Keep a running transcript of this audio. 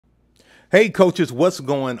Hey coaches, what's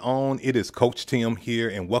going on? It is Coach Tim here,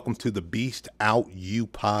 and welcome to the Beast Out You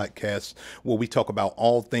podcast, where we talk about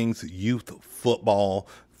all things youth football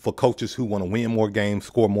for coaches who want to win more games,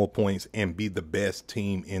 score more points, and be the best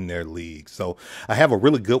team in their league. So I have a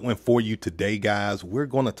really good one for you today, guys. We're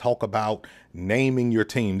going to talk about naming your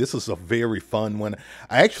team. This is a very fun one.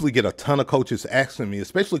 I actually get a ton of coaches asking me,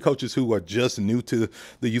 especially coaches who are just new to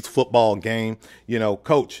the youth football game,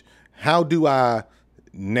 Coach, how do I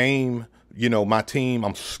name my team?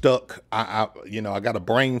 I'm stuck. I got a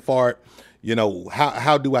brain fart.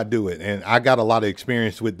 How do I do it? And I got a lot of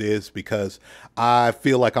experience with this because I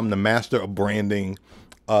feel like I'm the master of branding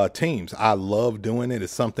teams. I love doing it.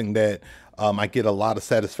 It's something that I get a lot of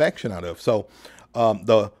satisfaction out of. So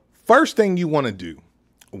the first thing you want to do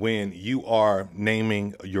when you are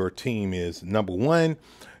naming your team is, number one,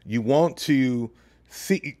 you want to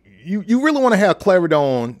see, you really want to have clarity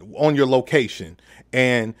on your location.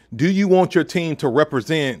 And do you want your team to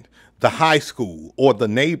represent the high school or the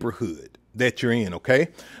neighborhood that you're in? Okay.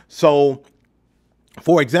 So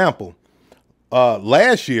for example,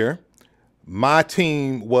 last year, my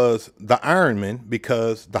team was the Ironman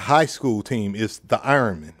because the high school team is the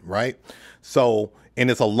Ironman, right? So, and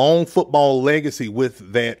it's a long football legacy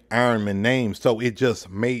with that Ironman name. So it just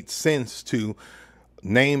made sense to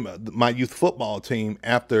name my youth football team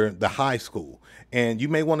after the high school. And you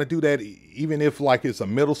may want to do that even if like it's a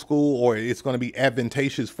middle school, or it's going to be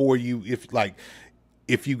advantageous for you if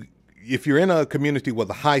you're in a community where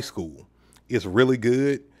the high school is really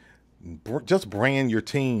good, just brand your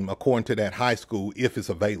team according to that high school if it's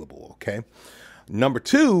available. Okay. Number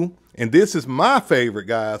two, and this is my favorite,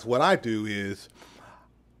 guys, what I do is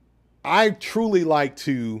I truly like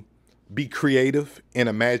to be creative and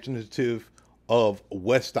imaginative of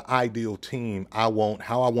what's the ideal team I want,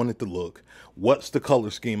 how I want it to look, what's the color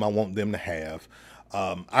scheme I want them to have.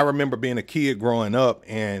 I remember being a kid growing up,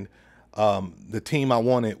 and the team I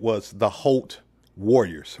wanted was the Holt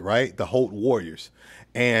Warriors, right? The Holt Warriors.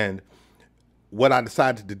 And what I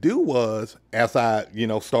decided to do was, as I,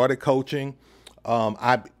 started coaching,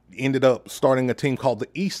 I ended up starting a team called the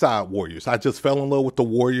East Side Warriors. I just fell in love with the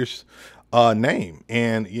Warriors name.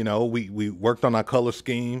 And, we worked on our color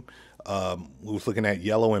scheme. We was looking at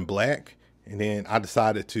yellow and black, and then I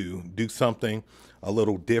decided to do something a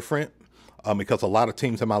little different because a lot of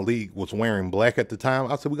teams in my league was wearing black at the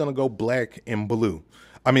time. I said, we're going to go black and blue.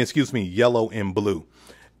 Yellow and blue.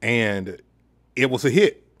 And it was a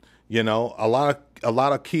hit. A lot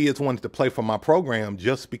of kids wanted to play for my program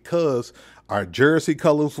just because our jersey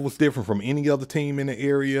colors was different from any other team in the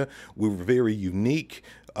area. We were very unique.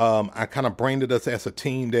 I kind of branded us as a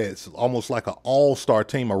team that's almost like an all-star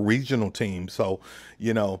team, a regional team. So,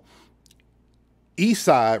 East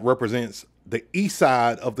Side represents the east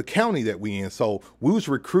side of the county that we in. So we was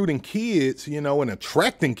recruiting kids, and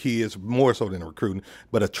attracting kids more so than recruiting,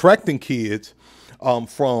 but attracting kids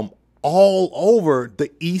from all over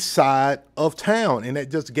the east side of town. And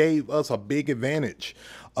that just gave us a big advantage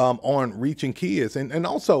on reaching kids. And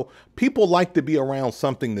also people like to be around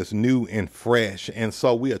something that's new and fresh. And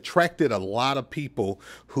so we attracted a lot of people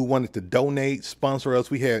who wanted to donate, sponsor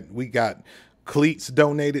us. We got cleats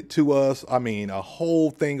donated to us. A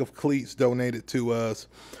whole thing of cleats donated to us.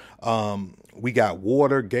 We got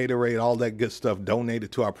water, Gatorade, all that good stuff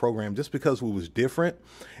donated to our program just because we was different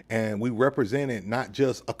and we represented not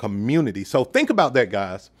just a community. So think about that,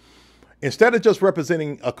 guys. Instead of just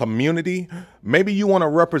representing a community, maybe you want to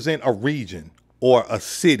represent a region or a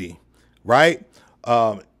city, right?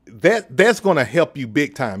 That's going to help you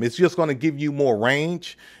big time. It's just going to give you more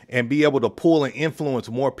range and be able to pull and influence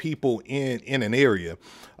more people in an area.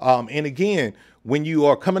 And again, when you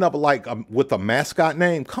are coming up with a mascot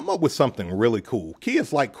name, come up with something really cool.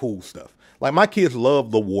 Kids like cool stuff. Like my kids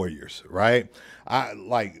love the Warriors, right?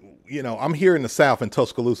 I'm here in the South in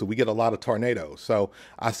Tuscaloosa. We get a lot of tornadoes. So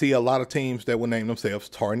I see a lot of teams that will name themselves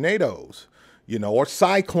Tornadoes, or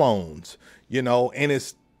Cyclones, and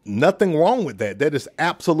it's nothing wrong with that. That is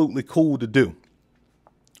absolutely cool to do.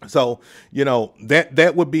 So,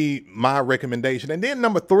 that would be my recommendation. And then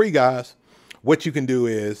number three, guys, what you can do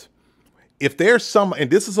is if there's and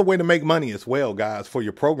this is a way to make money as well, guys, for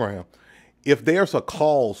your program. If there's a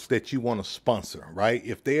cause that you want to sponsor, right?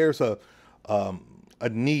 If there's a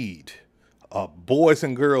need, a Boys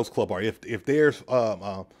and Girls Club, or if there's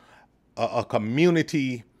a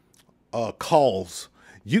community cause,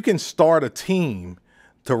 you can start a team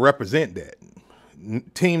to represent that.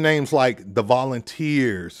 Team names like the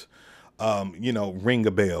Volunteers, ring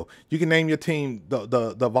a bell. You can name your team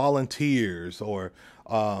the Volunteers, or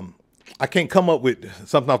I can't come up with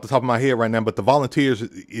something off the top of my head right now, but the Volunteers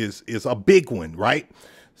is a big one, right?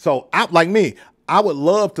 So like me, I would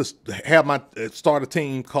love to have my start a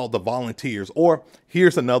team called the Volunteers, or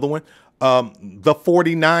here's another one, the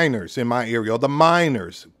 49ers in my area, or the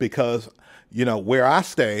Miners, because, you know, where I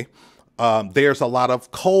stay, there's a lot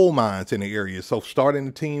of coal mines in the area. So starting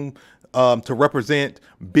a team to represent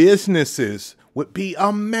businesses would be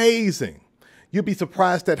amazing. You'd be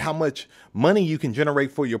surprised at how much money you can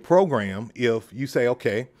generate for your program if you say,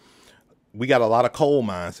 okay, we got a lot of coal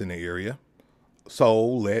mines in the area, so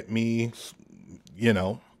let me, you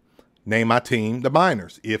know, name my team the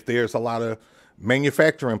Miners. If there's a lot of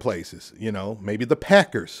manufacturing places, you know, maybe the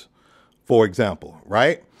Packers, for example,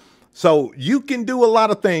 right? So you can do a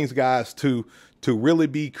lot of things, guys, to really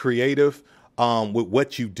be creative with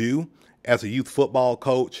what you do as a youth football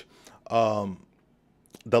coach.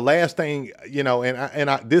 The last thing, you know,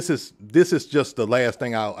 this is just the last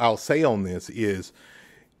thing I'll say on this is,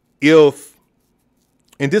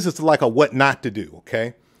 and this is like a what not to do,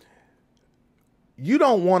 okay? You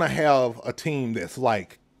don't want to have a team that's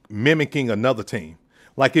like mimicking another team.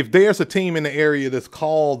 Like if there's a team in the area that's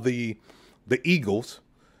called the Eagles,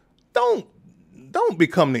 don't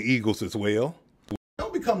become the Eagles as well.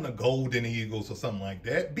 Don't become the Golden Eagles or something like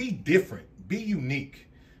that. Be different. Be unique.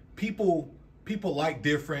 People like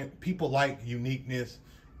different. People like uniqueness,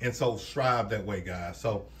 and so strive that way, guys.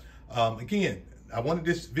 So again, I wanted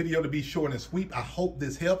this video to be short and sweet. I hope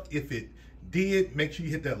this helped. If it did, make sure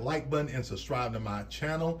you hit that like button and subscribe to my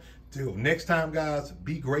channel. Till next time, guys,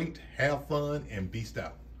 be great, have fun, and beast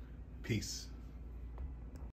out. Peace.